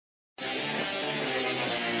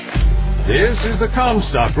This is the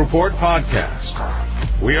Comstock Report podcast.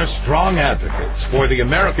 We are strong advocates for the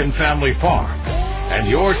American family farm and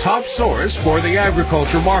your top source for the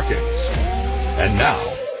agriculture markets. And now,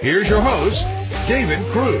 here's your host, David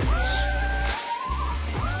Cruz.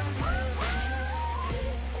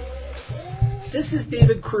 This is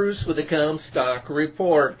David Cruz with the Comstock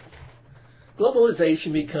Report.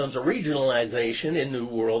 Globalization becomes a regionalization in New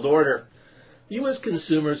World Order. U.S.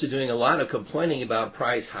 consumers are doing a lot of complaining about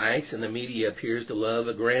price hikes, and the media appears to love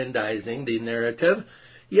aggrandizing the narrative.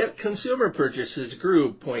 Yet consumer purchases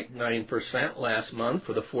grew 0.9% last month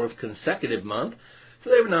for the fourth consecutive month, so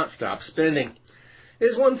they have not stopped spending. It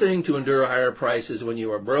is one thing to endure higher prices when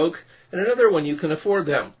you are broke, and another when you can afford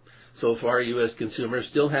them. So far, U.S. consumers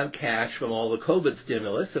still have cash from all the COVID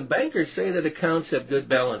stimulus, and bankers say that accounts have good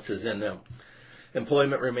balances in them.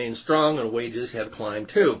 Employment remains strong, and wages have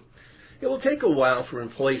climbed too. It will take a while for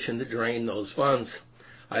inflation to drain those funds.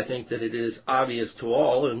 I think that it is obvious to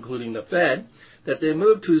all, including the Fed, that they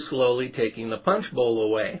moved too slowly taking the punch bowl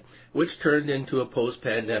away, which turned into a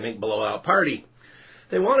post-pandemic blowout party.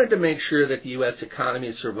 They wanted to make sure that the U.S.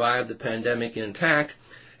 economy survived the pandemic intact,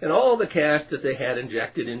 and all the cash that they had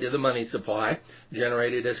injected into the money supply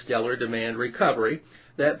generated a stellar demand recovery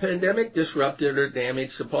that pandemic disrupted or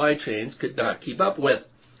damaged supply chains could not keep up with.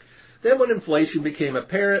 Then when inflation became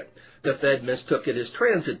apparent, the Fed mistook it as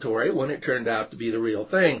transitory when it turned out to be the real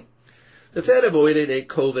thing. The Fed avoided a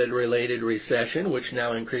COVID-related recession, which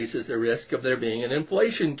now increases the risk of there being an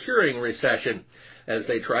inflation-curing recession as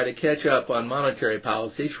they try to catch up on monetary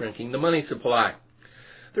policy shrinking the money supply.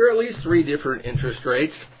 There are at least three different interest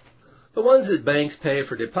rates. The ones that banks pay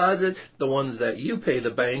for deposits, the ones that you pay the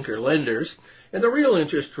bank or lenders, and the real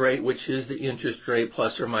interest rate, which is the interest rate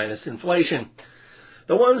plus or minus inflation.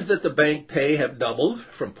 The ones that the bank pay have doubled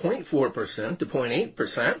from 0.4% to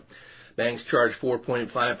 0.8%. Banks charge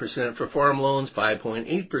 4.5% for farm loans,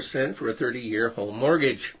 5.8% for a 30-year home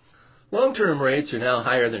mortgage. Long-term rates are now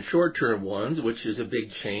higher than short-term ones, which is a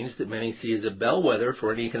big change that many see as a bellwether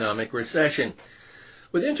for an economic recession.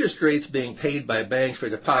 With interest rates being paid by banks for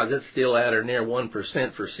deposits still at or near 1%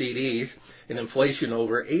 for CDs and inflation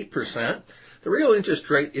over 8%, the real interest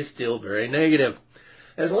rate is still very negative.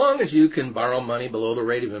 As long as you can borrow money below the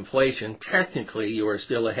rate of inflation, technically you are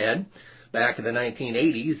still ahead. Back in the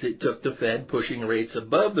 1980s, it took the Fed pushing rates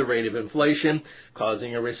above the rate of inflation,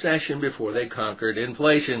 causing a recession before they conquered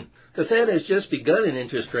inflation. The Fed has just begun an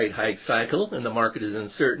interest rate hike cycle, and the market is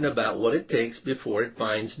uncertain about what it takes before it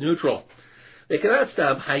finds neutral. They cannot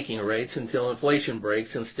stop hiking rates until inflation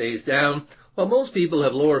breaks and stays down. While most people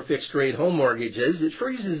have lower fixed-rate home mortgages, it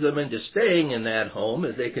freezes them into staying in that home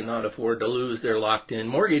as they cannot afford to lose their locked-in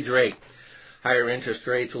mortgage rate. Higher interest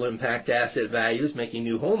rates will impact asset values, making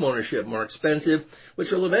new home ownership more expensive,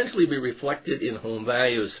 which will eventually be reflected in home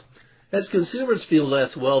values. As consumers feel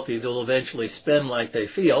less wealthy, they'll eventually spend like they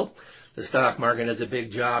feel. The stock market has a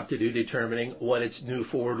big job to do determining what its new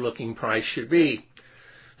forward-looking price should be.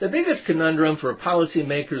 The biggest conundrum for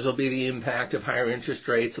policymakers will be the impact of higher interest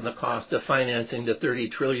rates and the cost of financing the $30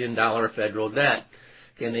 trillion federal debt.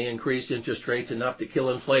 Can they increase interest rates enough to kill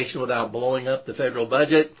inflation without blowing up the federal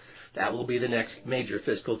budget? That will be the next major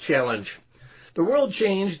fiscal challenge. The world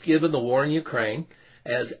changed given the war in Ukraine,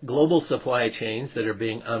 as global supply chains that are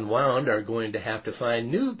being unwound are going to have to find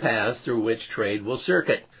new paths through which trade will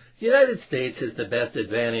circuit. The United States has the best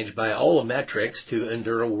advantage by all metrics to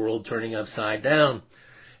endure a world turning upside down.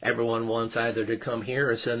 Everyone wants either to come here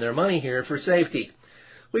or send their money here for safety.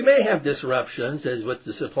 We may have disruptions, as with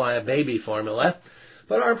the supply of baby formula,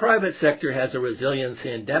 but our private sector has a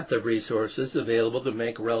resiliency and depth of resources available to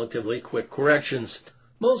make relatively quick corrections.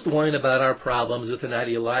 Most whine about our problems with an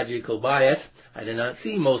ideological bias. I do not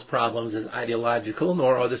see most problems as ideological,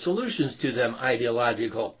 nor are the solutions to them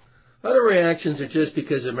ideological. Other reactions are just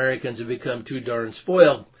because Americans have become too darn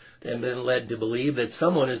spoiled. They've been led to believe that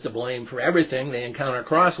someone is to blame for everything they encounter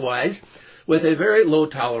crosswise, with a very low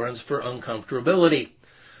tolerance for uncomfortability.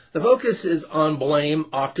 The focus is on blame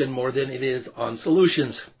often more than it is on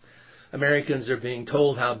solutions. Americans are being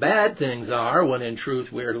told how bad things are, when in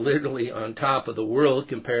truth we are literally on top of the world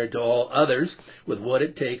compared to all others, with what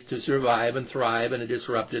it takes to survive and thrive in a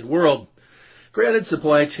disrupted world. Granted,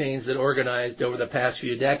 supply chains that organized over the past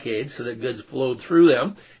few decades so that goods flowed through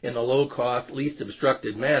them in a low-cost, least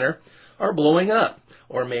obstructed manner are blowing up,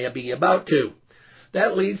 or may be about to.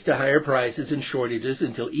 That leads to higher prices and shortages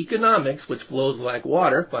until economics, which flows like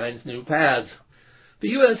water, finds new paths.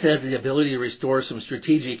 The U.S. has the ability to restore some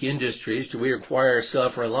strategic industries to reacquire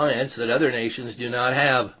self-reliance that other nations do not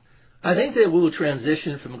have. I think that we'll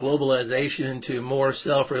transition from globalization to more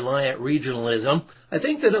self-reliant regionalism. I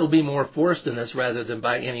think that it'll be more forced on us rather than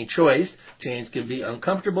by any choice. Change can be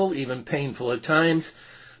uncomfortable, even painful at times,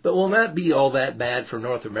 but will not be all that bad for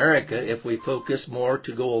North America if we focus more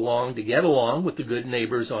to go along to get along with the good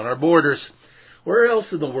neighbors on our borders. Where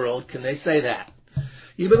else in the world can they say that?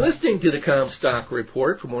 You've been listening to the Comstock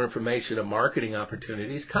Report. For more information on marketing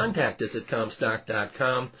opportunities, contact us at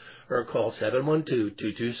Comstock.com or call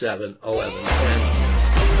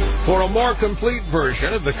 712-227-1110. For a more complete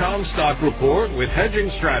version of the Comstock Report with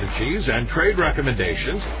hedging strategies and trade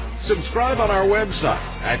recommendations, subscribe on our website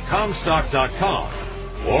at Comstock.com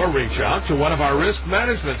or reach out to one of our risk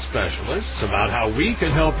management specialists about how we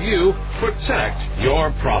can help you protect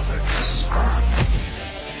your profits.